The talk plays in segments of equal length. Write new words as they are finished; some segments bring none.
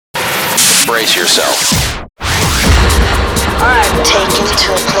brace yourself. Take you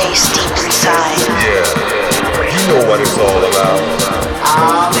to a place deep inside. Yeah, you know what it's all about.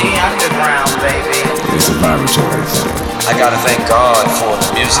 The underground, baby. It's a vibratory thing. I gotta thank God for the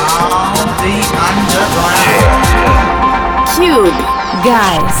music. The underground. Yeah. Cube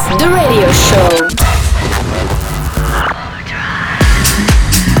Guys, the radio show.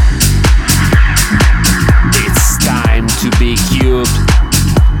 It's time to be cubed.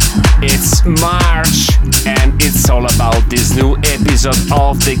 It's March, and it's all about this new episode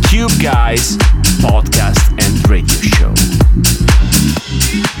of the Cube Guys podcast and radio show.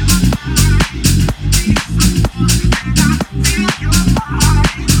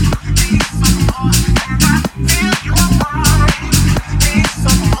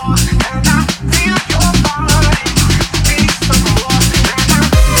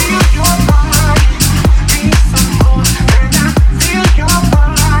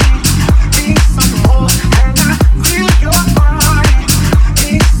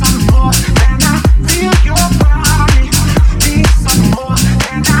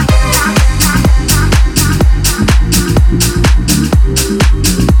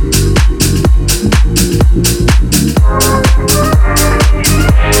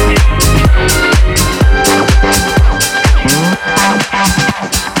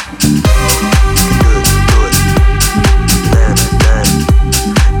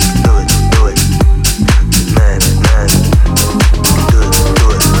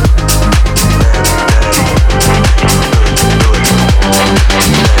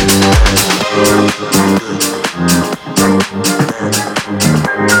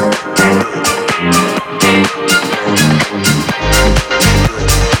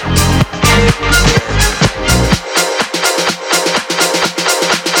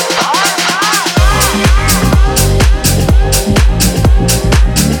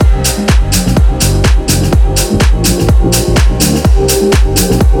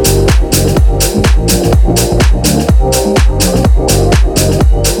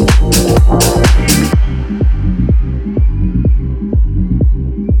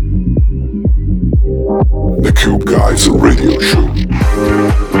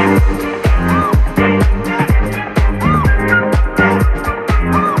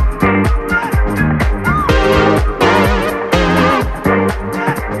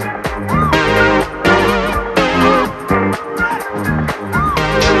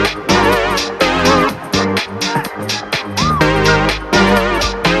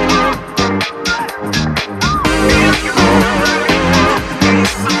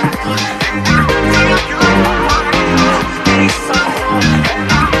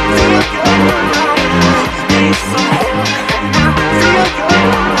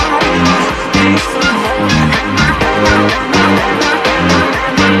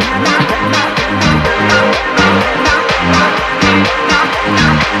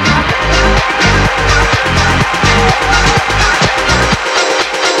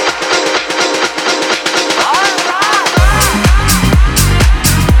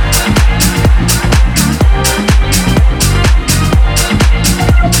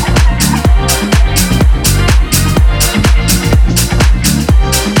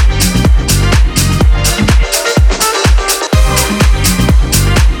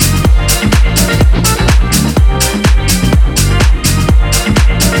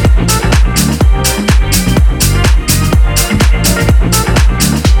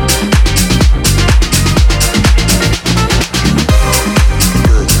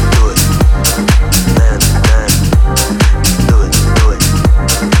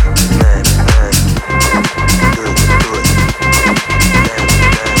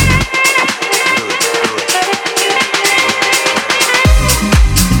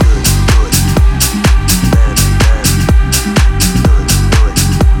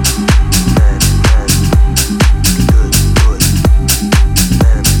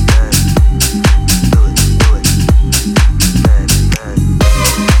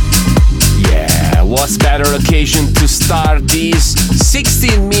 Occasion to start these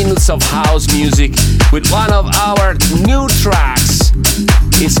 16 minutes of house music with one of our new tracks.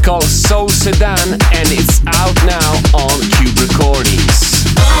 It's called Soulsedan and it's out now on Cube Recordings.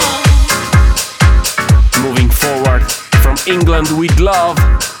 Moving forward from England with love,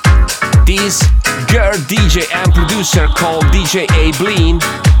 this girl DJ and producer called DJ Eibhlin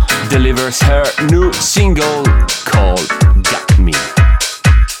delivers her new single called Got Me.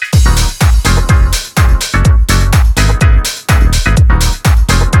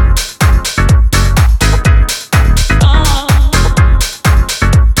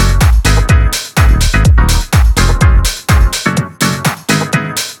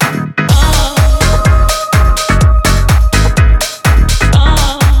 Oh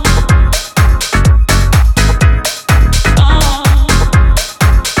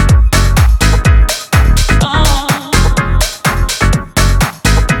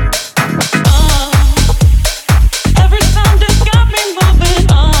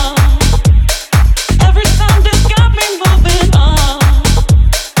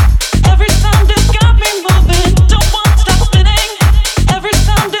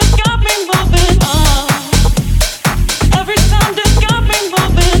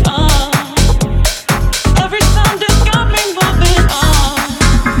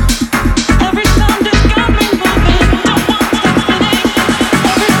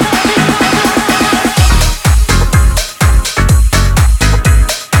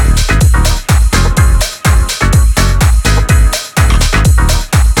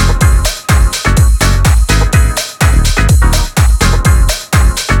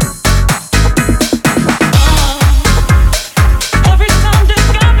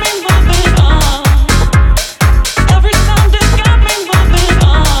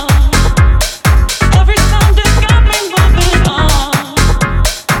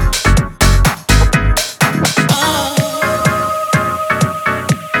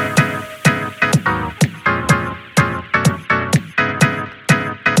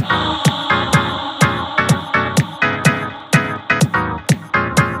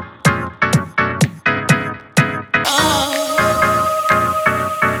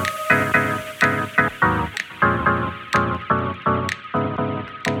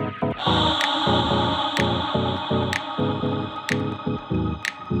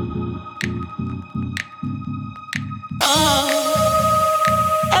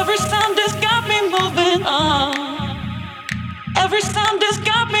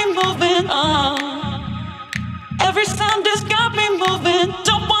Every sound has got me moving.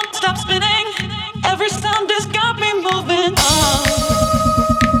 Don't want to stop spinning. Every sound has got me moving.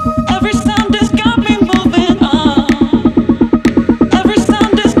 Every sound has got me moving. Every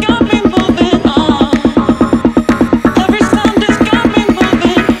sound has got me moving. Every sound has got me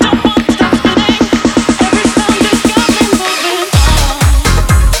moving. Don't want to stop spinning. Every sound has got me moving.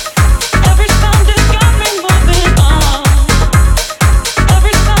 Every sound has got me moving.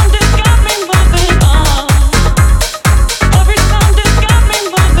 Every sound has got me moving. Every sound has got me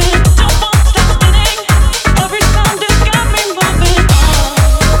moving. Don't want to stop spinning. Every sound has got me moving.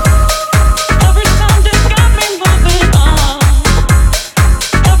 Every sound has got me moving.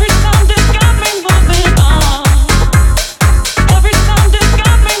 Every sound has got me moving. Every sound has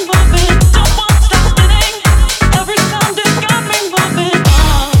got me moving. Don't want to stop spinning. Every sound has got me moving.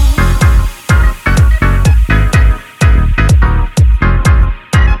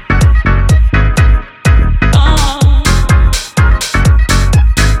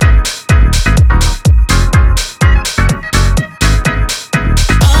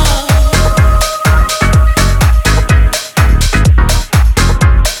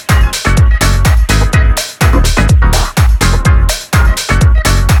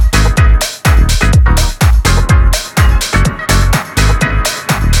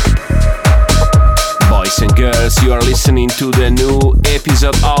 Boys and girls, you are listening to the new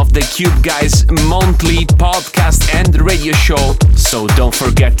episode of the Cube Guys monthly podcast and radio show. So don't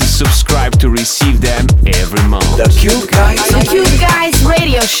forget to subscribe to receive them every month. The Cube Guys. The Cube Guys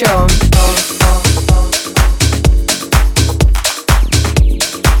Radio Show.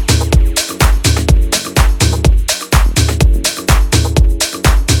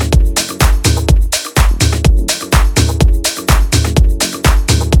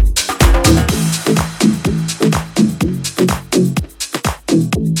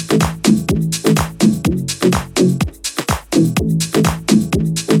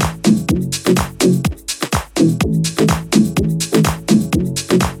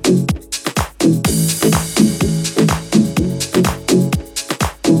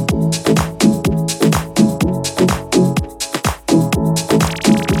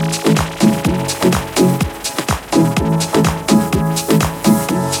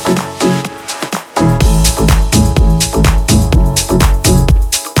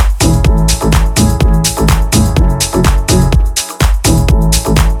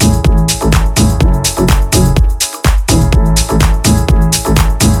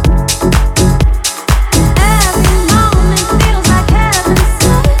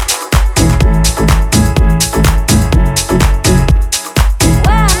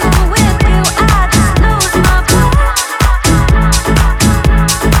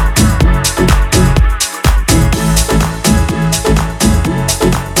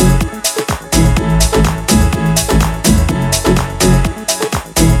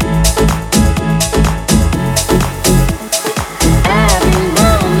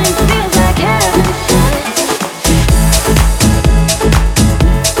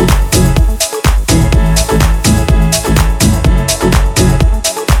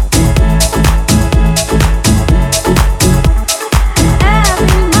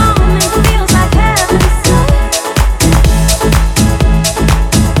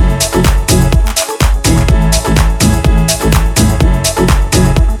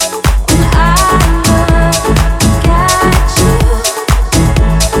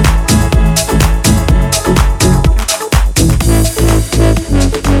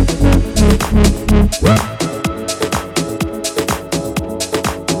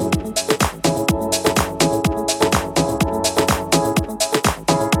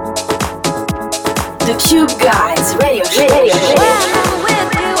 The Cube Guys Radio Show.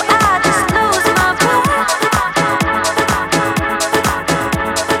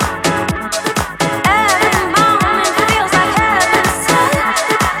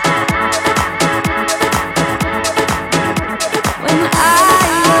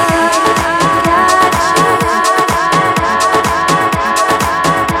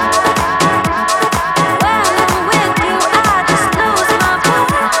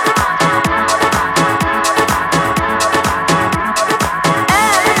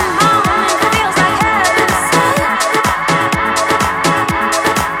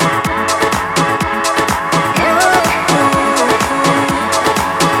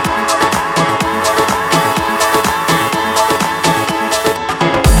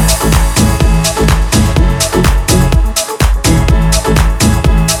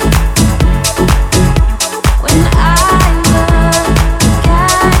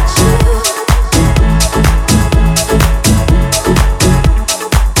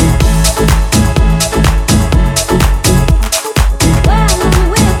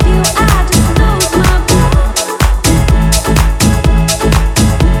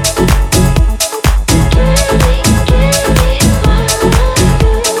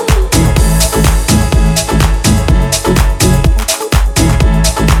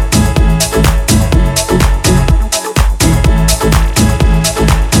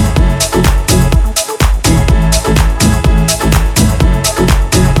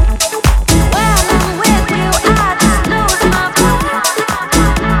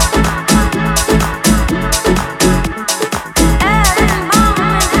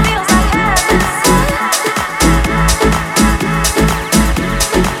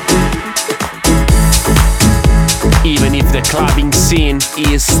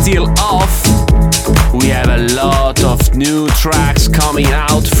 is still off. We have a lot of new tracks coming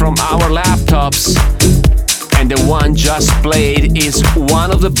out from our laptops, and the one just played is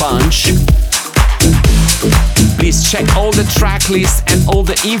one of the bunch. Please check all the track lists and all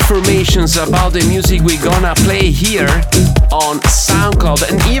the informations about the music we're gonna play here on SoundCloud,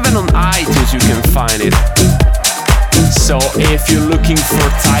 and even on iTunes you can find it. So if you're looking for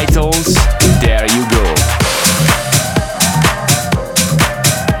titles, there you go.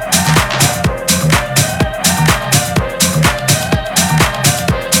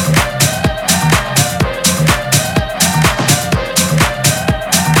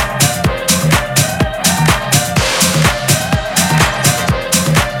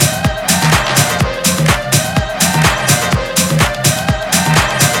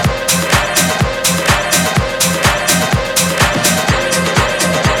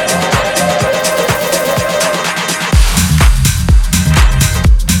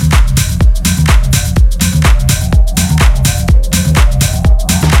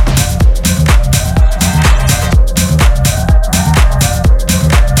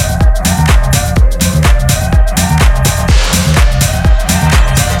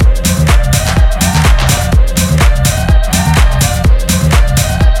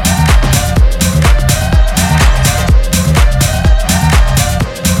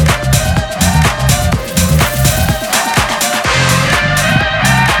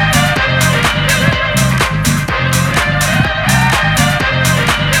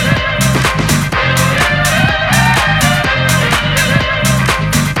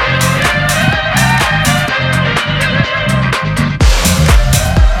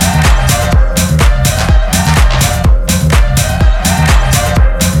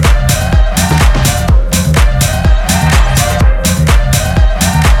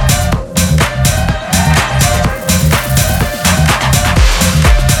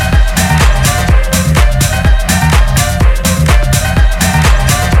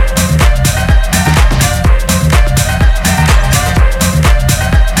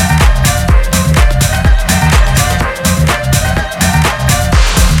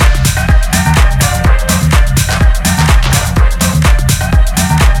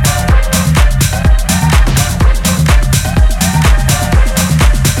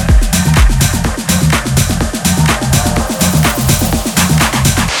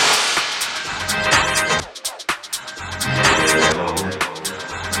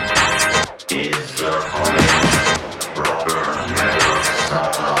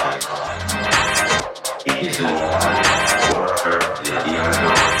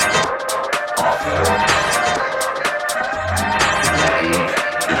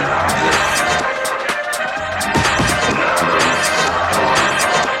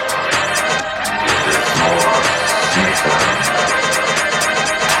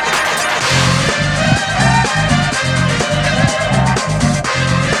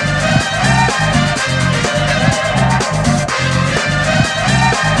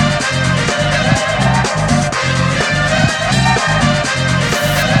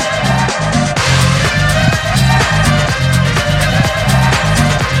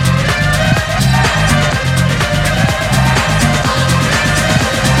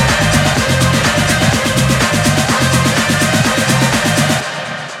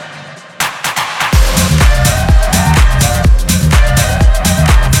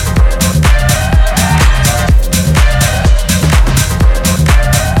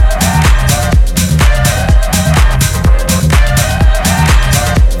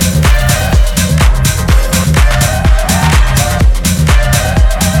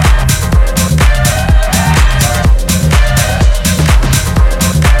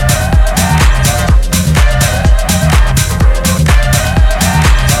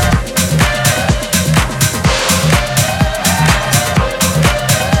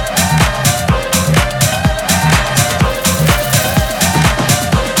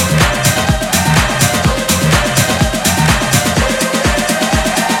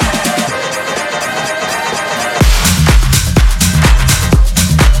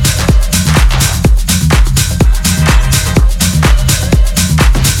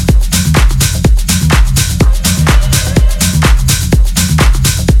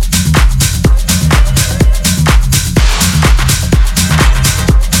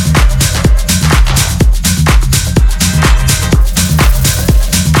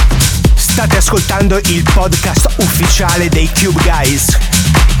 ascoltando il podcast ufficiale dei Cube Guys.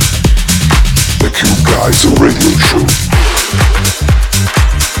 The Cube Guys Radio Show.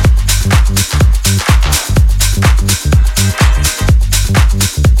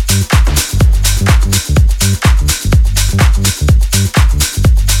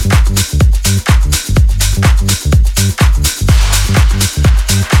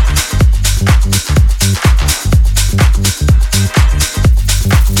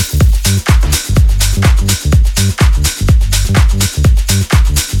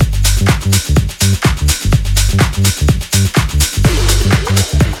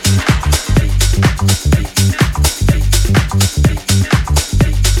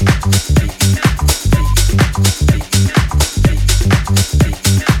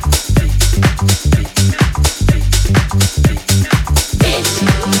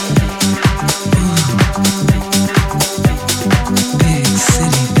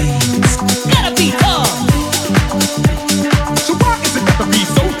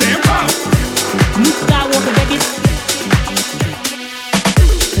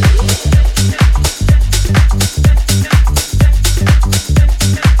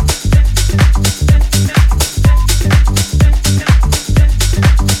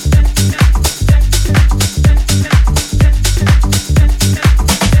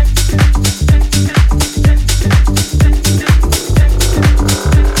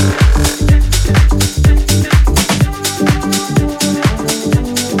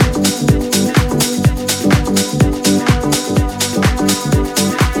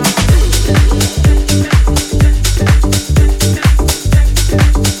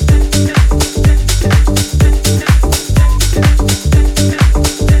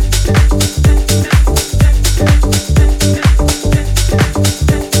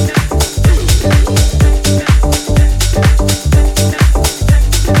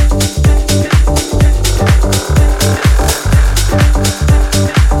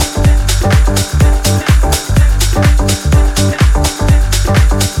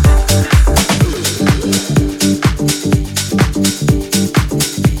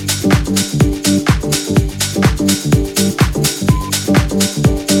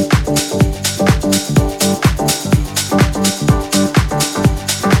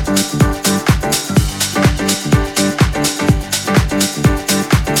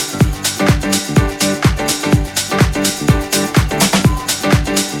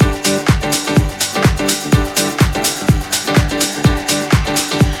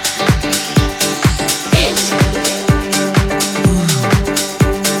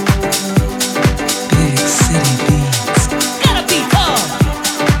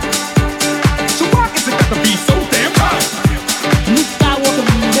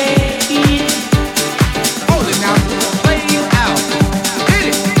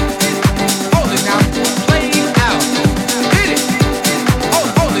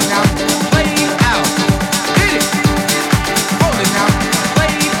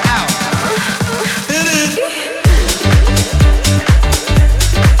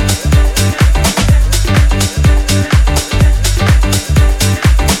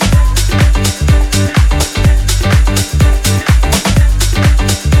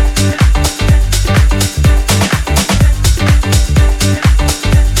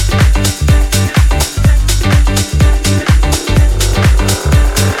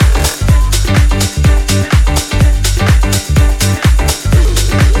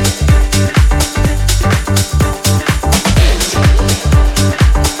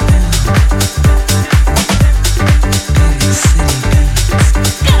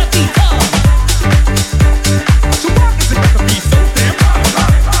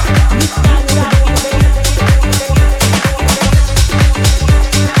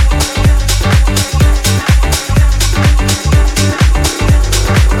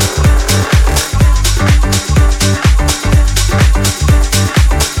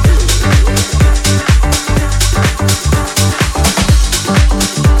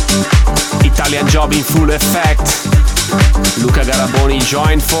 club in full effect. Luca Garaboni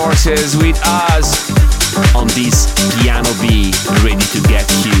joined forces with us on this PianoBee, ready to get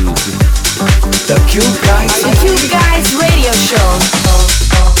cubed. The Cube Guys Radio Show.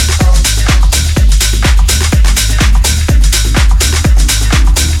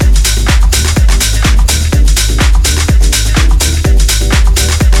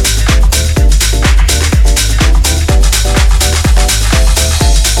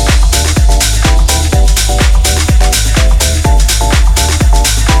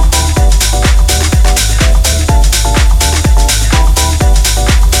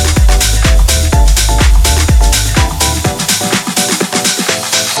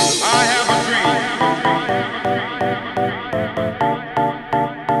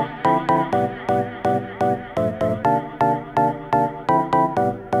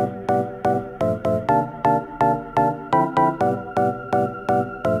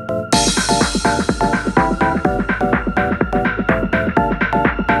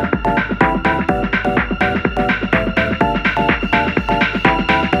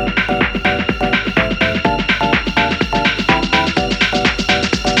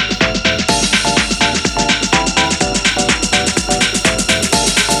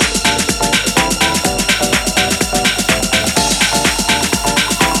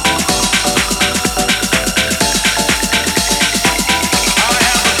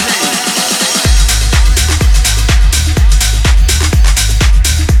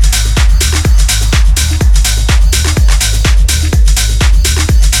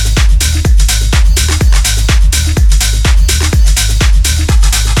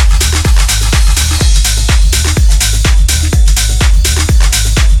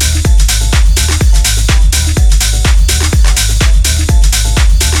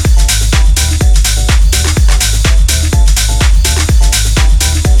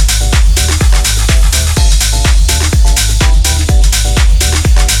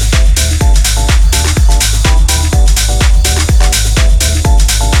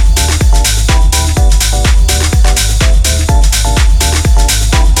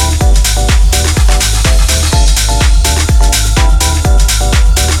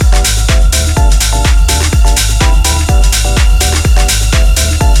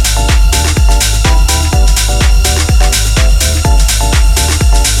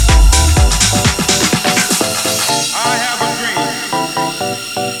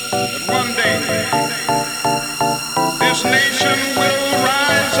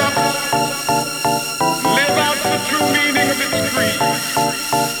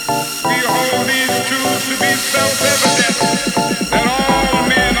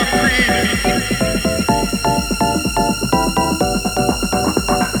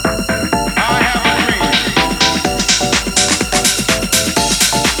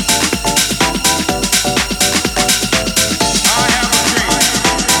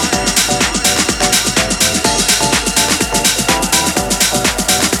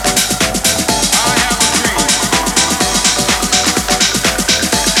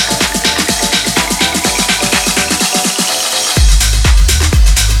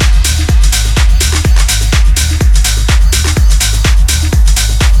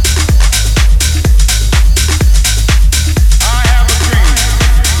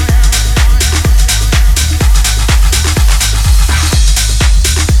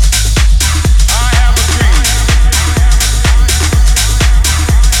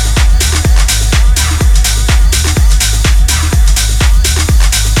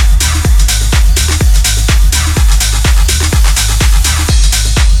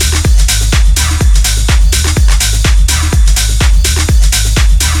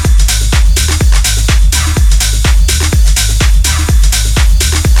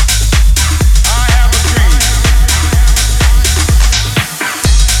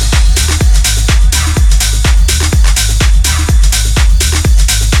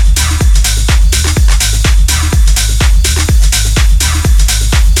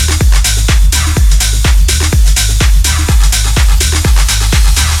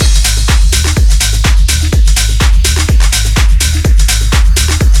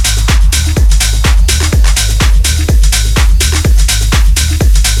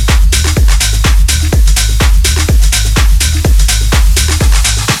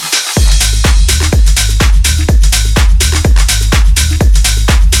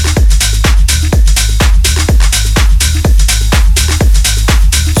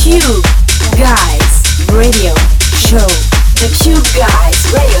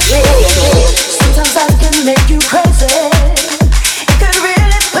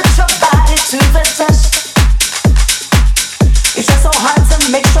 It's just so hard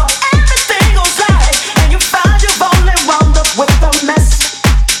to make sure everything goes right.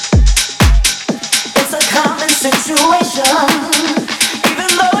 situation. Even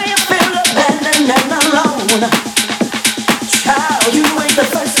though you feel abandoned and alone, child, you ain't the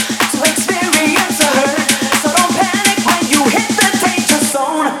first to experience a hurt. So don't panic when you hit the danger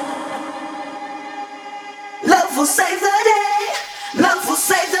zone. Love will save the day. Love will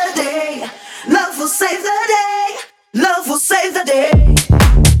save the day. Love will save the day. Love will save the day.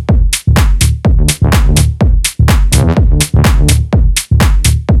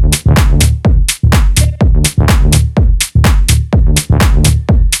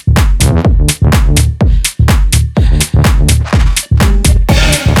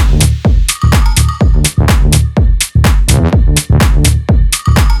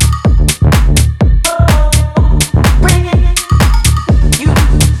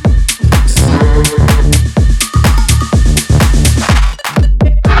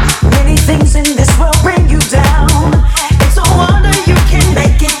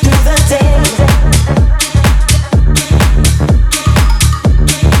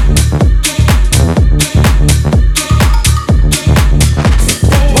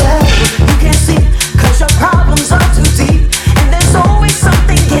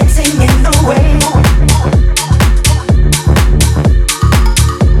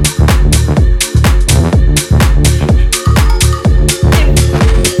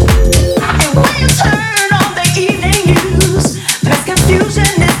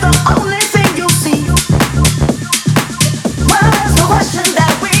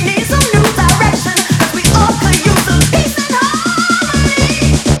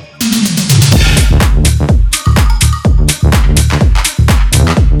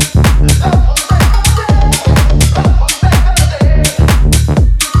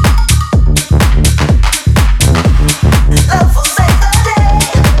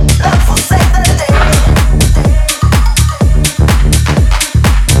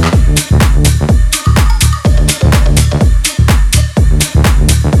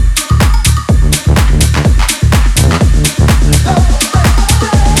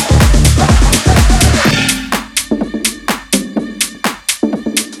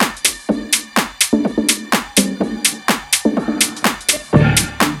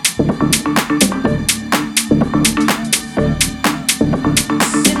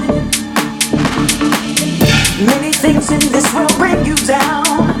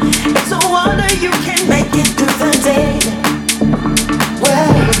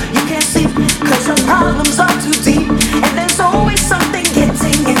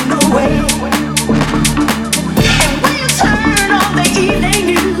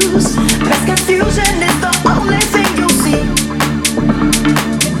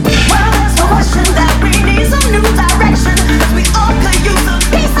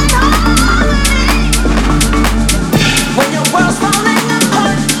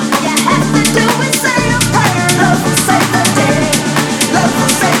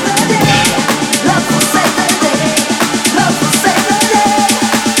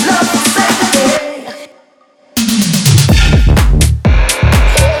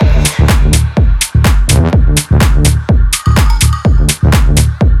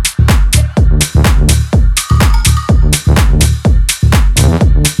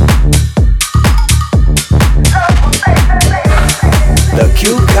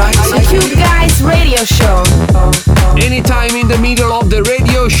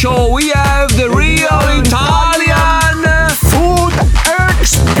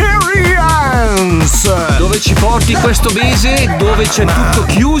 C'è tutto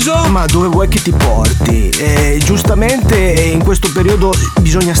chiuso. Ma dove vuoi che ti porti? Giustamente in questo periodo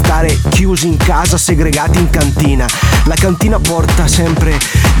bisogna stare chiusi in casa, segregati in cantina. La cantina porta sempre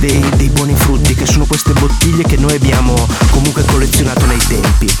dei buoni frutti, che sono queste bottiglie che noi abbiamo comunque collezionato nei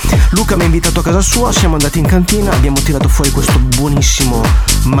tempi. Luca mi ha invitato a casa sua, siamo andati in cantina, abbiamo tirato fuori questo buonissimo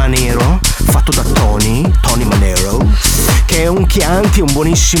Manero fatto da Tony Manero, che è un Chianti, un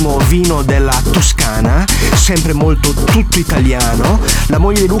buonissimo vino della Toscana, sempre molto tutto italiano. La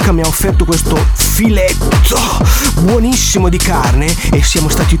moglie di Luca mi ha offerto questo filetto buonissimo di carne e siamo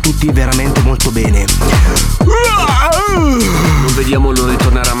stati tutti veramente molto bene. Non vediamo l'ora di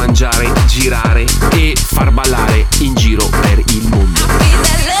tornare a mangiare, girare e far ballare in giro per il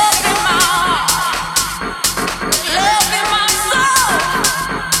mondo.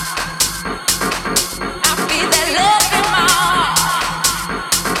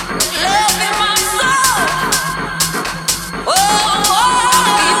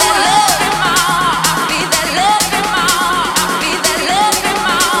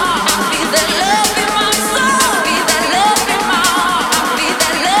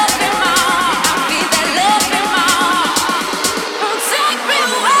 Say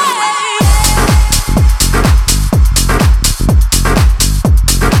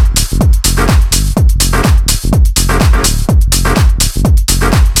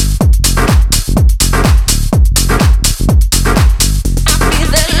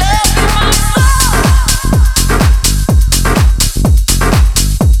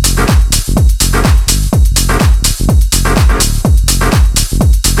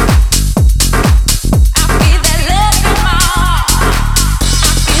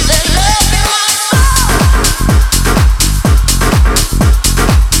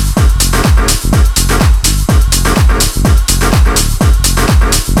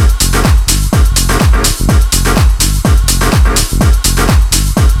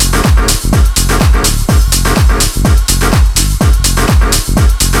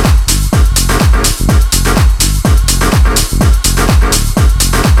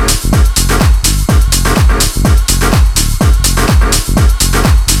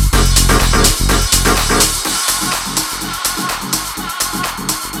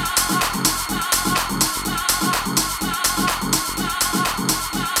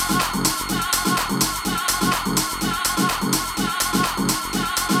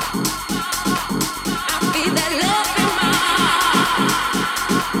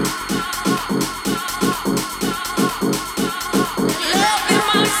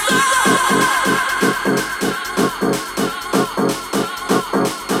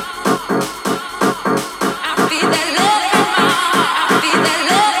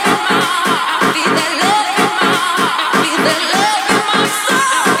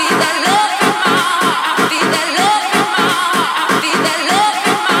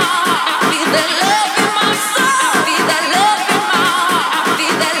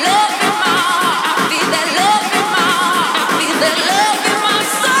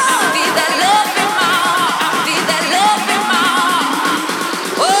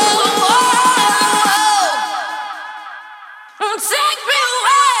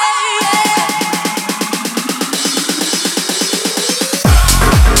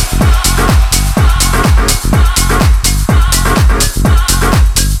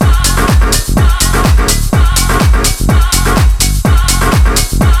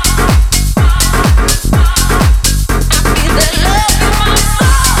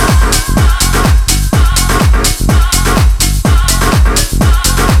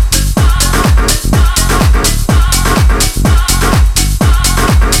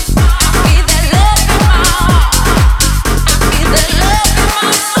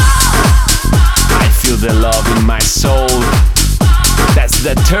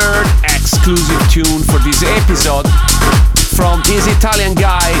the third exclusive tune for this episode from this Italian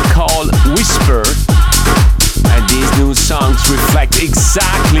guy called Whisper. And these new songs reflect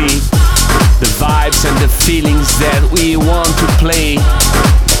exactly the vibes and the feelings that we want to play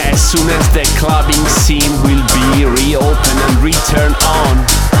as soon as the clubbing scene will be reopened and return on.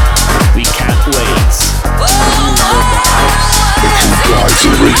 We can't wait. The Two Guys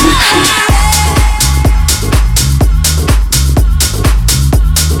Radio Show.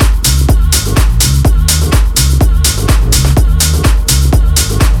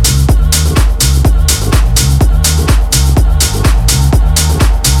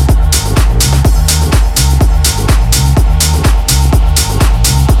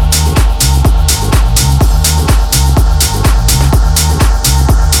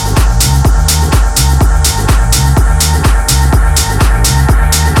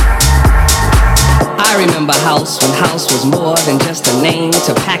 House, when house was more than just a name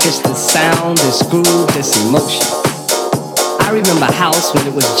to package this sound, this groove, this emotion. I remember house when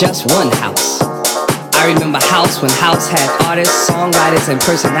it was just one house. I remember house when house had artists, songwriters, and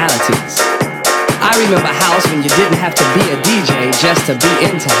personalities. I remember house when you didn't have to be a DJ just to be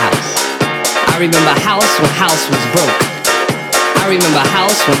into house. I remember house when house was broke. I remember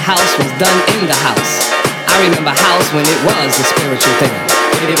house when house was done in the house. I remember house when it was a spiritual thing.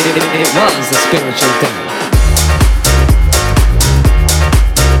 It was a spiritual thing.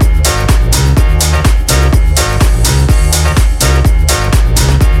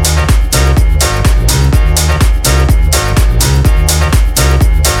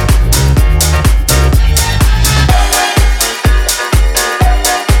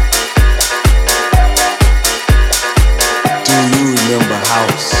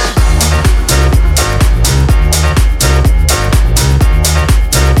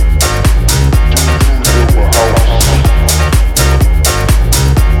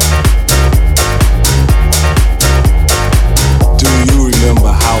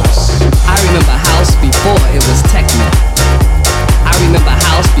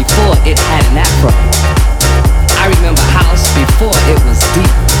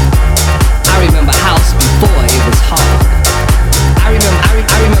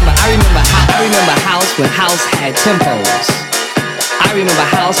 When house had tempos. I remember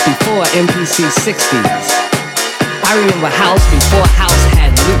house before MPC 60s. I remember house before house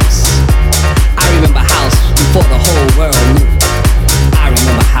had loops. I remember house before the whole world knew. I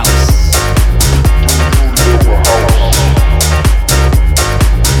remember house.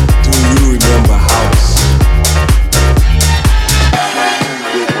 Do you remember house?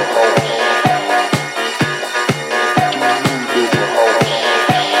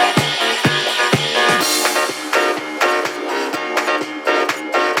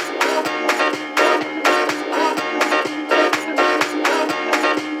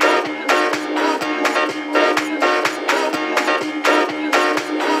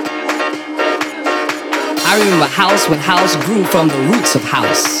 I remember house when house grew from the roots of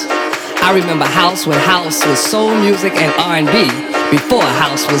house. I remember house when house was soul music and R&B before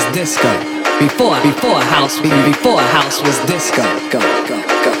house was disco. Before house was disco. Go.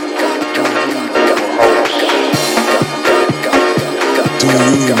 Do you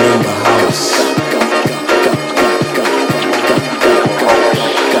remember house?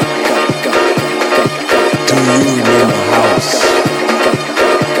 Do you remember house?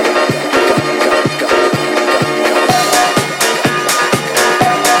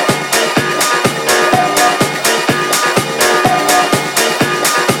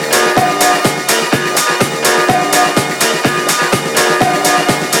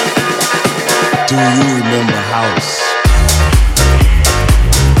 Do you remember house?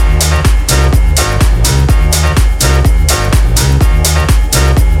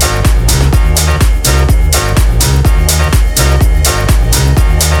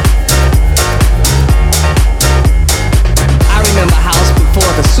 I remember house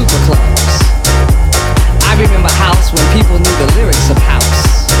before the super clubs. I remember house when people knew the lyrics of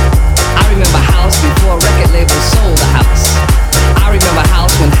house. I remember house before record labels sold the house. I remember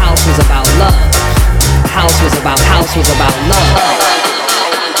house when house was about love.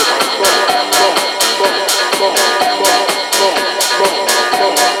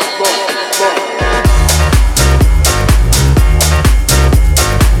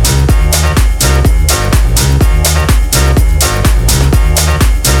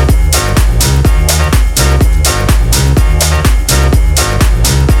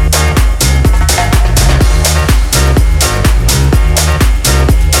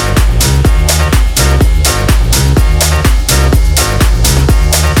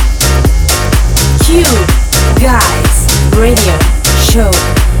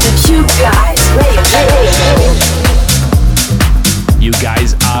 Cube Guys Radio Show. You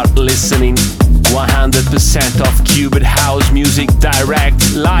guys are listening 100% of Cube House music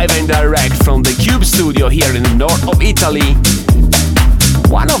direct, live and direct from the Cube studio here in the north of Italy.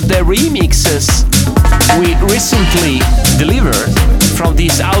 One of the remixes we recently delivered from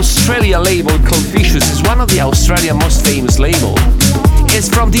this Australia label called Vicious is one of the Australian most famous label. It's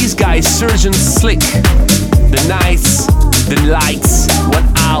from these guys, Surgeon Slick. The nights, the lights went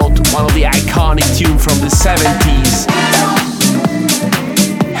out, one of the iconic tune from the 70s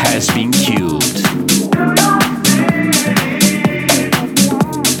has been cued.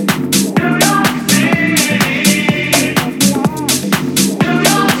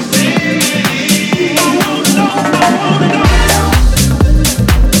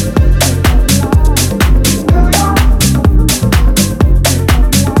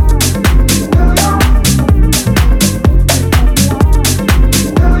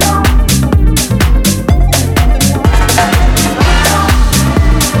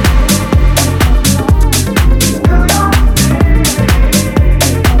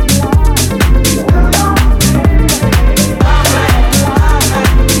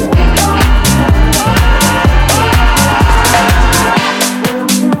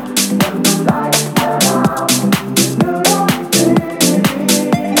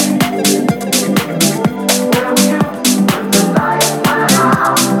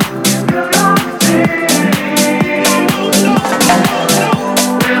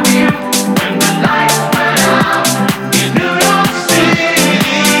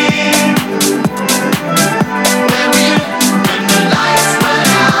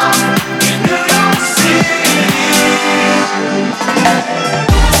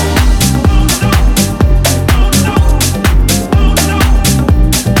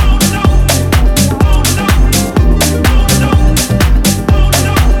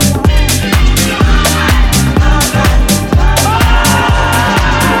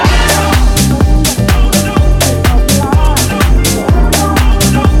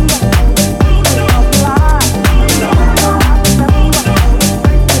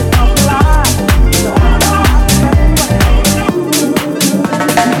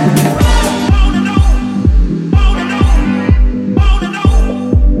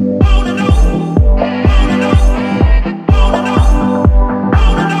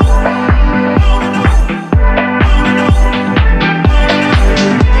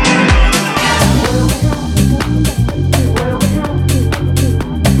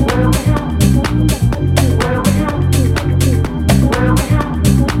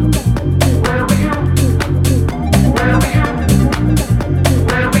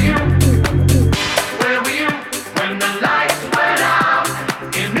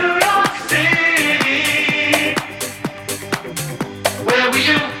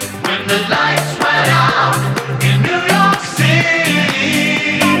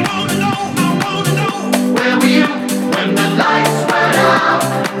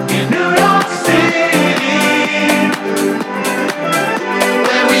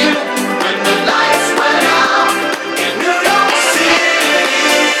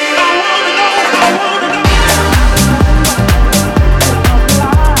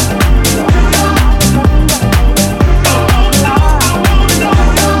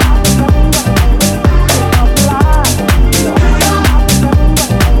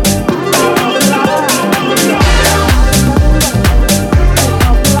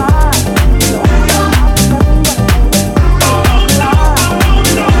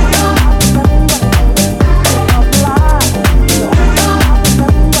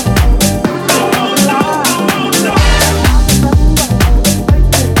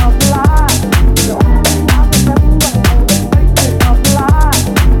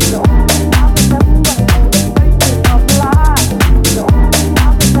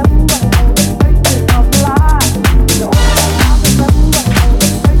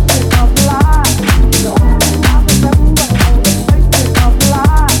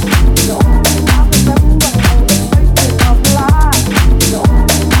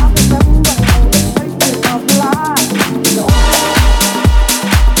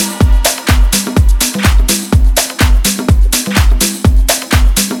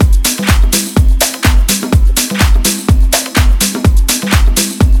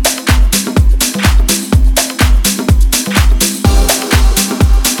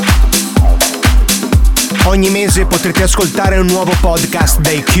 Ogni mese potrete ascoltare un nuovo podcast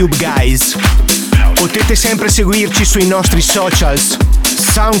dei Cube Guys. Potete sempre seguirci sui nostri socials,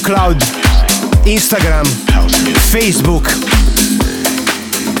 SoundCloud, Instagram, Facebook.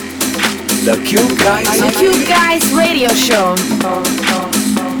 The Cube Guys Radio Show.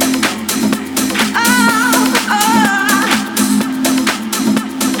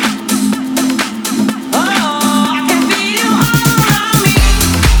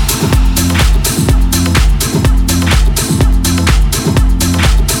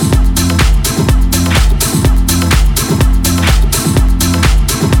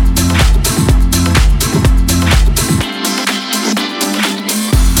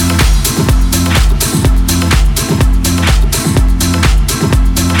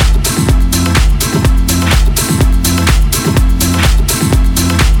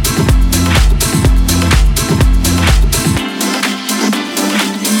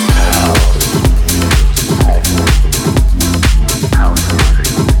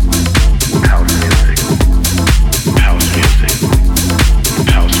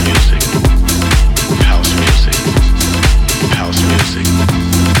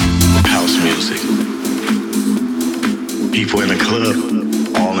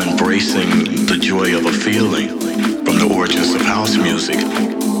 feeling from the origins of house music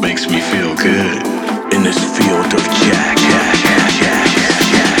makes me feel good in this field of jack.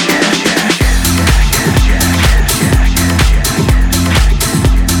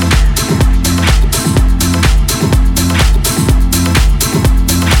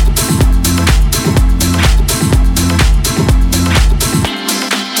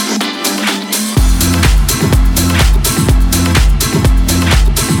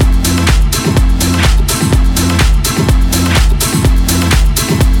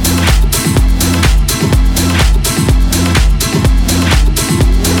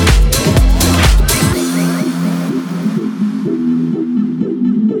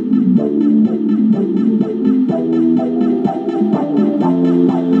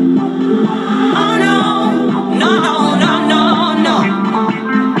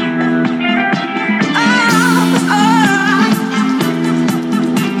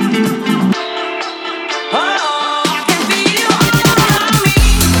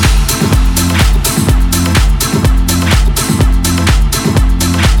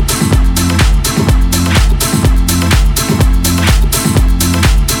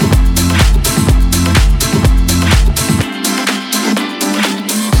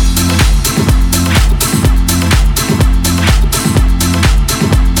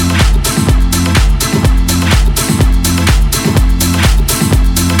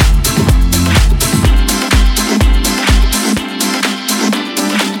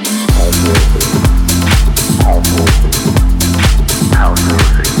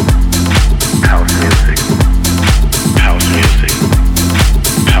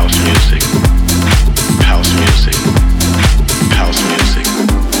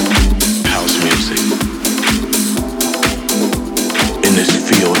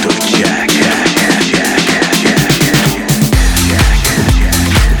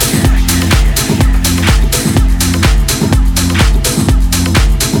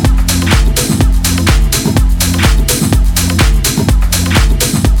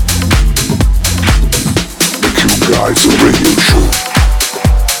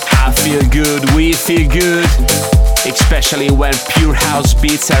 Feel good, especially when pure house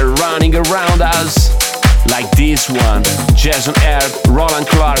beats are running around us, like this one. Jazz on Air, Roland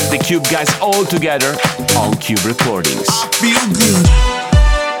Clark, the Cube guys all together on Cube Recordings. I feel good.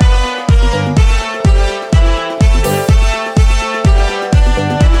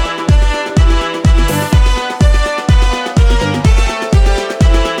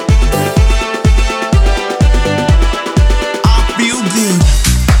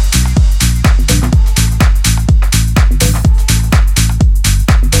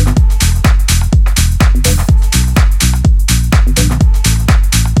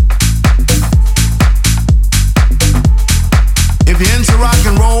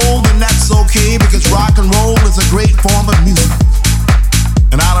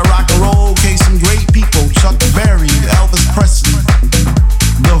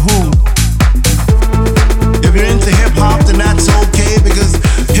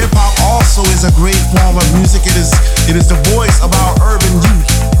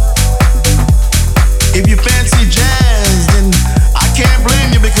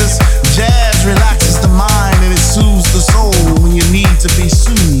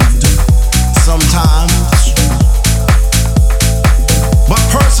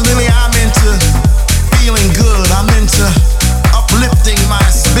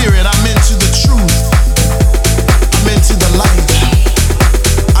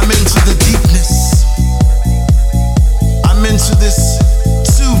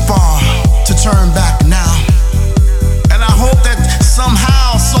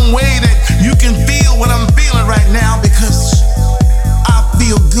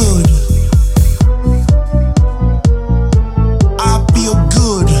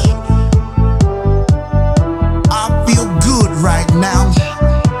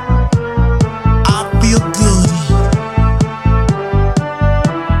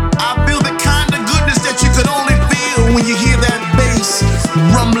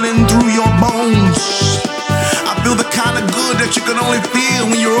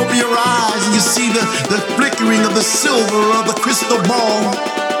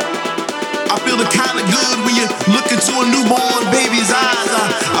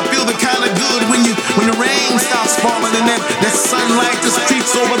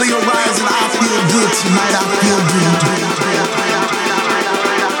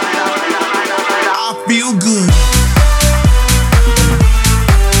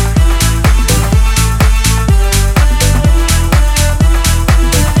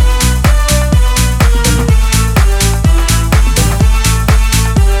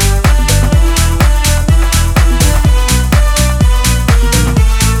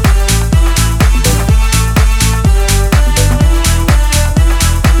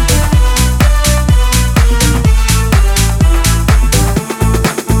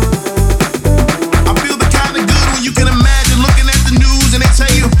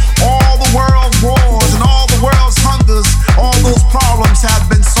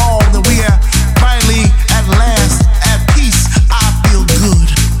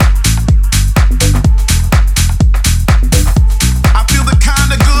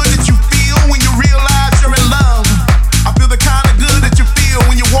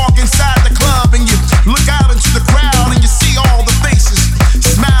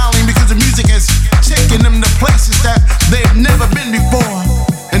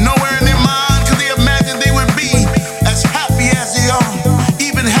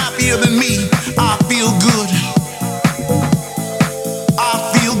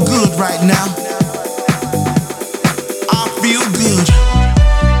 right now. I feel danger.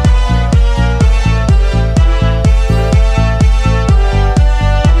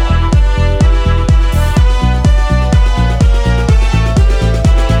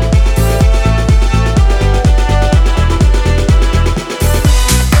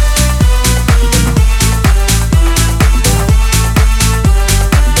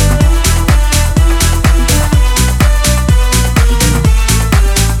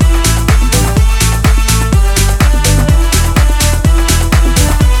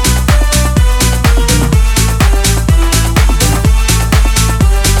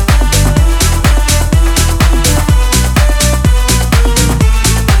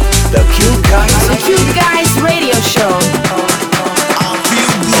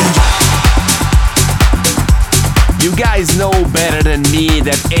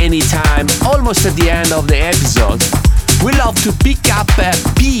 That anytime, almost at the end of the episode, we love to pick up a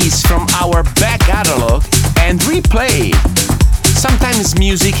piece from our back catalog and replay it. Sometimes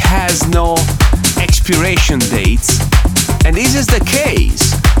music has no expiration dates, and this is the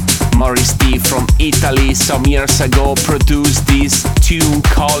case. Maurice T from Italy some years ago produced this tune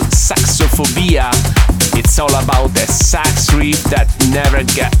called Saxofobia. It's all about a sax riff that never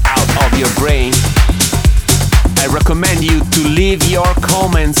gets out of your brain. I recommend you to leave your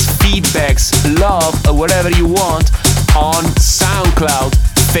comments, feedbacks, love, or whatever you want on SoundCloud,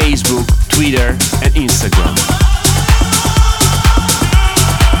 Facebook, Twitter, and Instagram.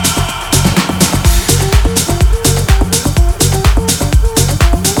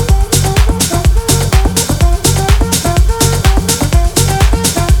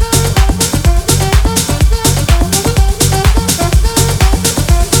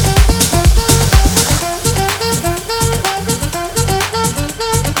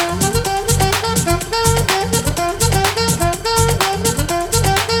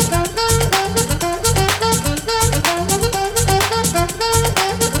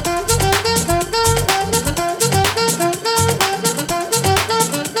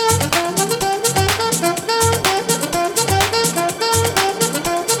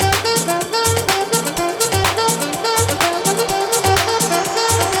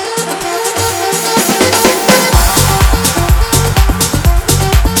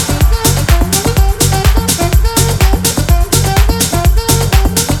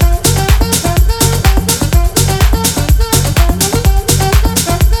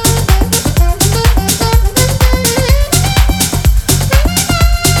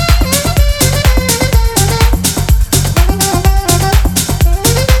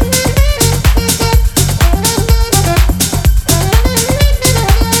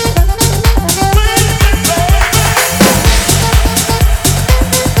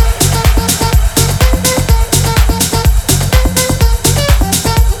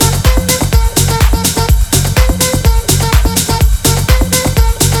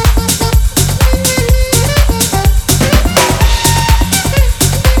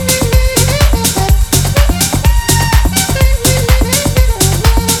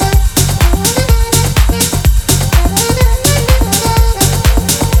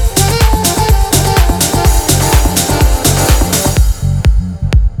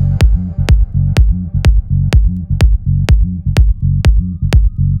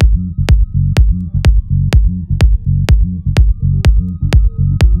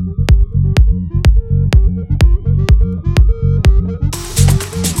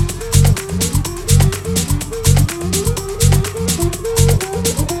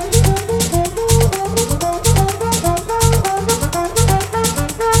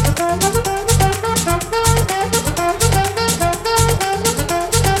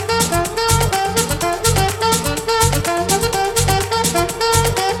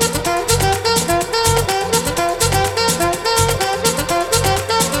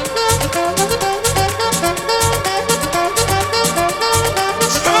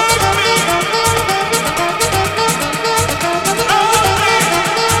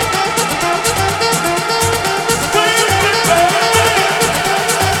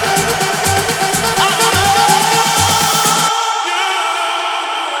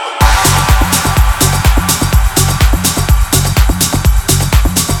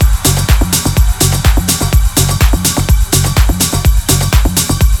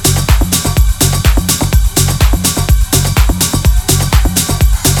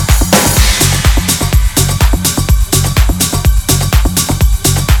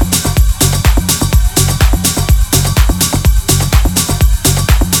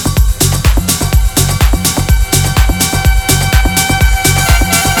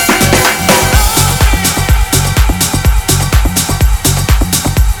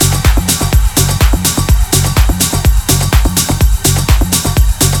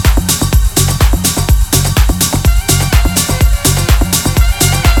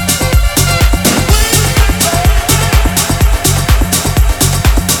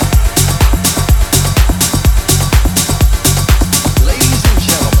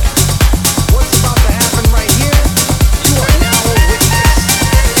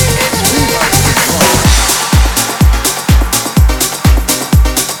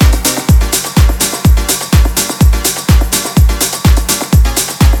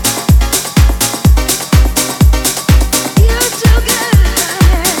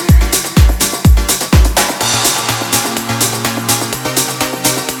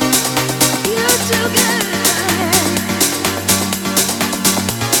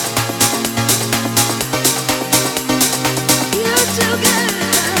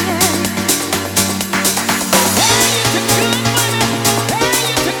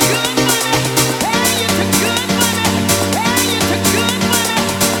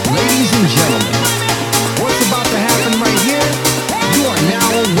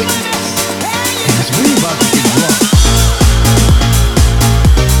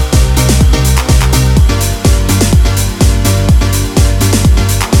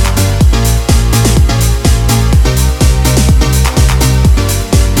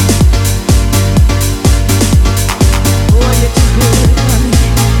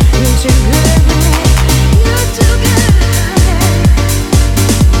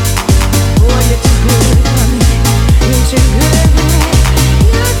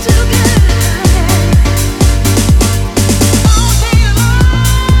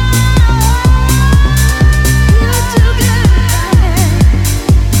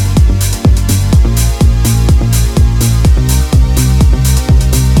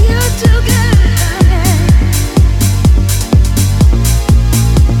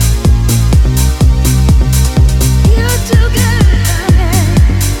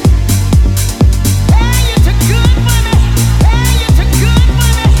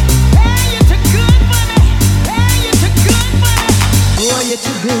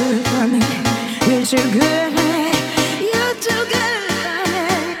 good for me. You're too good, honey. You're too good,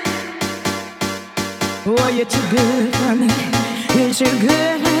 honey. Oh, you're too good for me. You're too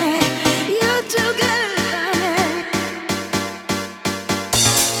good, honey. You're too good, honey.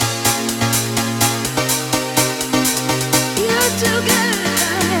 You're too good,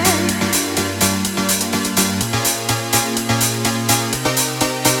 honey.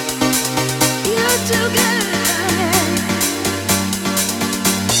 You're too good, honey.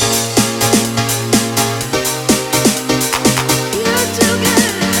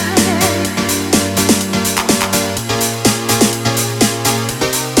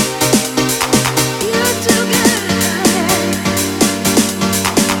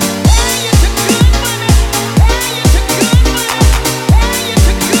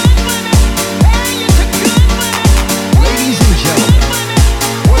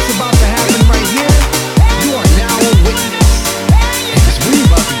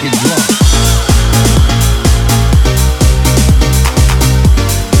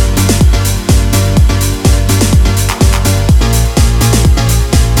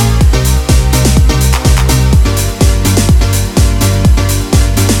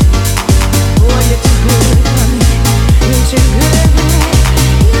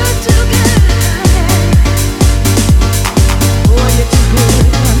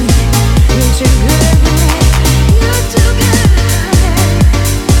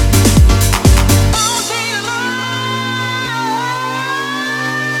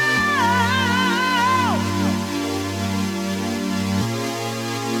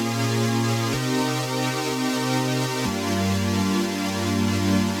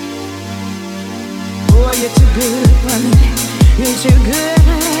 You're too good for me. You're too good,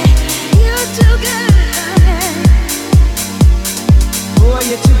 honey. You're too good, honey. Oh,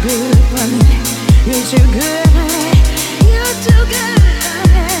 you're too good for me. You're too good, honey. You're too good,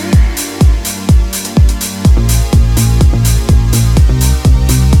 honey.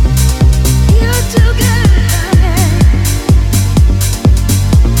 You're too good, honey.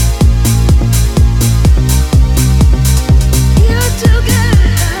 You're too good,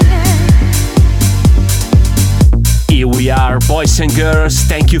 honey. Here we are, boys and girls.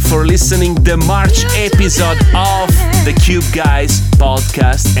 Thank you for listening the March episode of the Cube Guys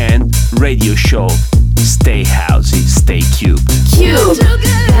podcast and radio show. Stay housey, stay cubed. Cube.